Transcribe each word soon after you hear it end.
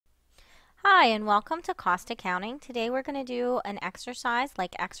Hi, and welcome to Cost Accounting. Today we're going to do an exercise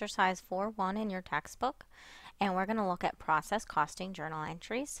like exercise 4.1 in your textbook, and we're going to look at process costing journal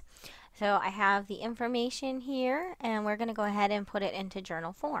entries. So I have the information here, and we're going to go ahead and put it into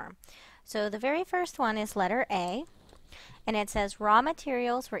journal form. So the very first one is letter A, and it says raw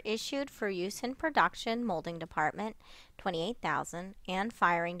materials were issued for use in production molding department, 28,000, and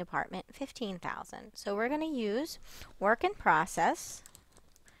firing department, 15,000. So we're going to use work in process,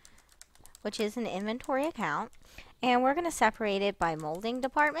 which is an inventory account, and we're going to separate it by molding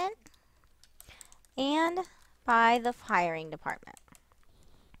department and by the firing department.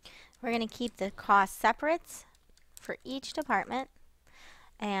 We're going to keep the cost separates for each department,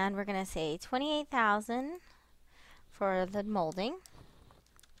 and we're going to say 28,000 for the molding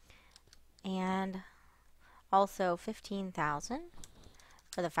and also 15,000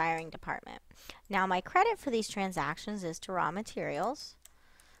 for the firing department. Now my credit for these transactions is to raw materials.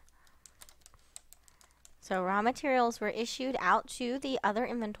 So raw materials were issued out to the other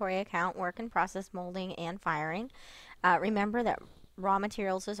inventory account, work in process, molding, and firing. Remember that raw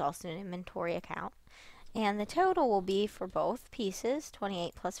materials is also an inventory account. And the total will be for both pieces,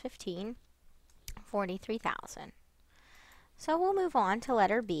 28 plus 15, 43,000. So we'll move on to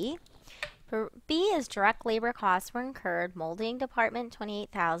letter B. For B is direct labor costs were incurred, molding department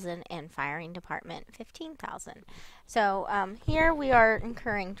 28,000 and firing department 15,000. So here we are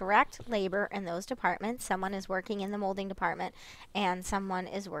incurring direct labor in those departments. Someone is working in the molding department and someone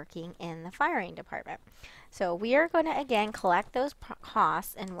is working in the firing department. So we are going to again collect those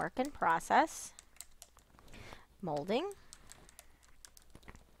costs in work in process, molding,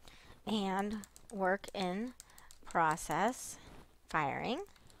 and work in process, firing.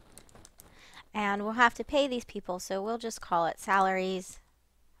 And we'll have to pay these people, so we'll just call it salaries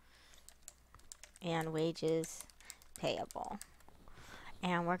and wages payable.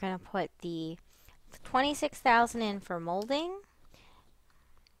 And we're going to put the 26,000 in for molding.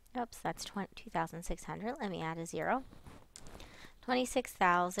 Oops, that's 2,600. Let me add a 0.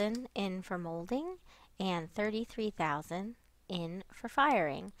 26,000 in for molding and 33,000 in for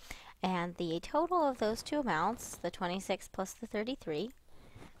firing. And the total of those two amounts, the 26 plus the 33,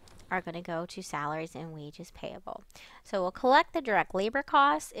 are going to go to salaries and wages payable. So we'll collect the direct labor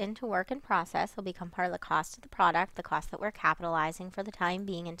costs into work in process. It'll become part of the cost of the product, the cost that we're capitalizing for the time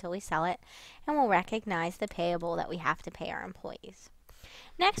being until we sell it, and we'll recognize the payable that we have to pay our employees.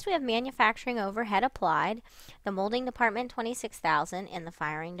 Next, we have manufacturing overhead applied. The molding department, 26,000, and the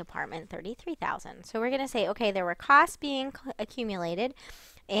firing department, 33,000. So we're going to say, okay, there were costs being accumulated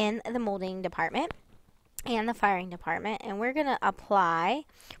in the molding department and the firing department, and we're going to apply,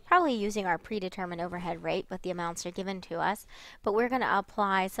 probably using our predetermined overhead rate, but the amounts are given to us, but we're going to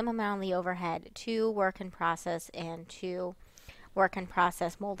apply some amount of the overhead to work in process and to work in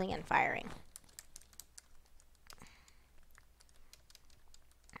process molding and firing.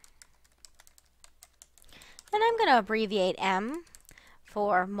 And I'm going to abbreviate M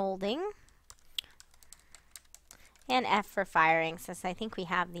for molding and F for firing, since I think we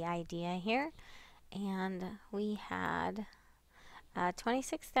have the idea here. And we had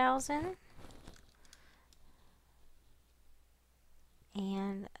 26,000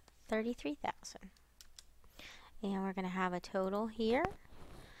 and 33,000. And we're going to have a total here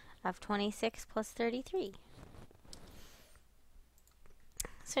of 26 plus 33.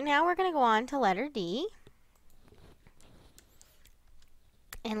 So now we're going to go on to letter D.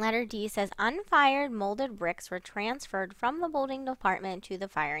 And letter D says unfired molded bricks were transferred from the molding department to the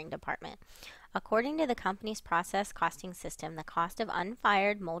firing department. According to the company's process costing system, the cost of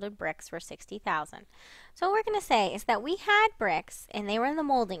unfired molded bricks were 60,000. So what we're going to say is that we had bricks and they were in the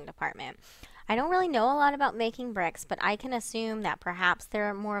molding department. I don't really know a lot about making bricks, but I can assume that perhaps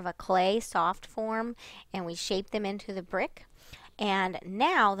they're more of a clay soft form and we shape them into the brick. And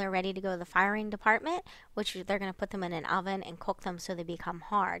now they're ready to go to the firing department, which they're going to put them in an oven and cook them so they become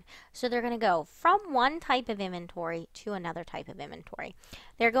hard. So they're going to go from one type of inventory to another type of inventory.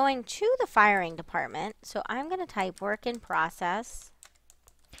 They're going to the firing department, so I'm going to type work in process,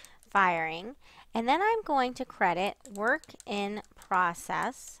 firing, and then I'm going to credit work in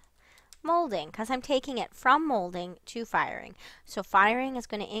process, molding, because I'm taking it from molding to firing. So firing is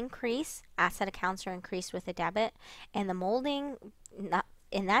going to increase, asset accounts are increased with a debit, and the molding,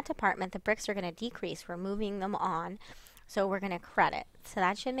 in that department, the bricks are going to decrease. We're moving them on, so we're going to credit. So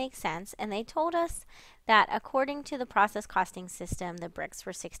that should make sense. And they told us that according to the process costing system, the bricks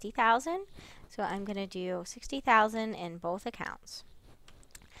were 60,000. So I'm going to do 60,000 in both accounts.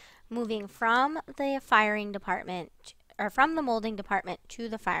 Moving from the firing department, or from the molding department to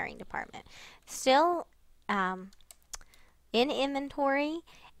the firing department. Still in inventory,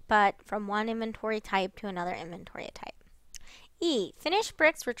 but from one inventory type to another inventory type. E. Finished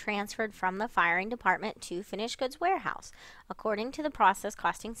bricks were transferred from the firing department to finished goods warehouse. According to the process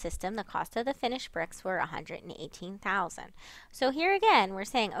costing system, the cost of the finished bricks were $118,000. So here again, we're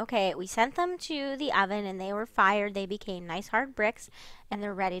saying, okay, we sent them to the oven and they were fired. They became nice hard bricks and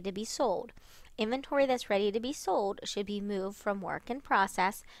they're ready to be sold. Inventory that's ready to be sold should be moved from work in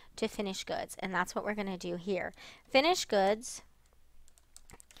process to finished goods, and that's what we're going to do here. Finished goods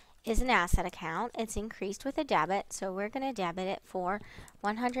is an asset account. It's increased with a debit, so we're going to debit it for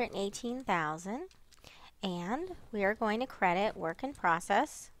 $118,000, and we are going to credit work in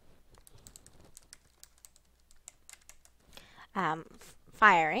process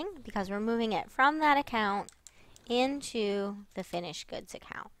firing, because we're moving it from that account into the finished goods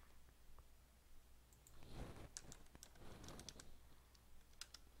account.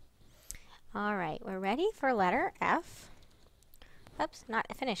 All right, we're ready for letter F. Oops, not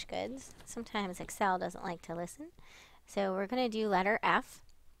finished goods. Sometimes Excel doesn't like to listen. So we're going to do letter F.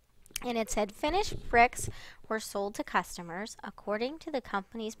 And it said finished bricks were sold to customers. According to the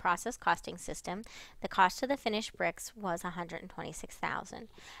company's process costing system, the cost of the finished bricks was $126,000.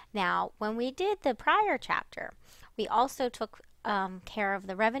 Now, when we did the prior chapter, we also took care of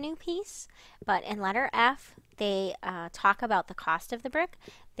the revenue piece, but in letter F, they talk about the cost of the brick.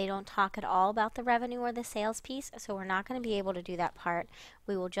 They don't talk at all about the revenue or the sales piece, so we're not going to be able to do that part.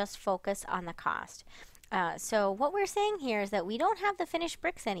 We will just focus on the cost. So what we're saying here is that we don't have the finished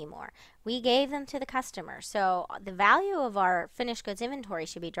bricks anymore. We gave them to the customer. So the value of our finished goods inventory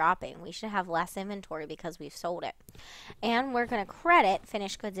should be dropping. We should have less inventory because we've sold it. And we're going to credit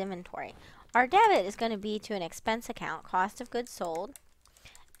finished goods inventory. Our debit is going to be to an expense account, cost of goods sold.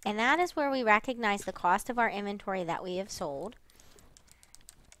 And that is where we recognize the cost of our inventory that we have sold.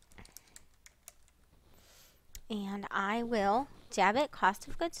 And I will debit cost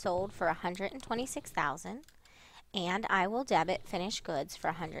of goods sold for $126,000, and I will debit finished goods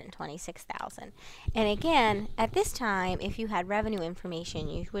for $126,000. And again, at this time, if you had revenue information,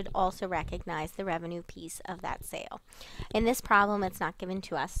 you would also recognize the revenue piece of that sale. In this problem, it's not given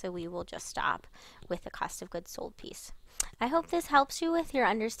to us, so we will just stop with the cost of goods sold piece. I hope this helps you with your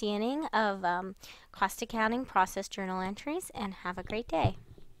understanding of cost accounting process journal entries, and have a great day.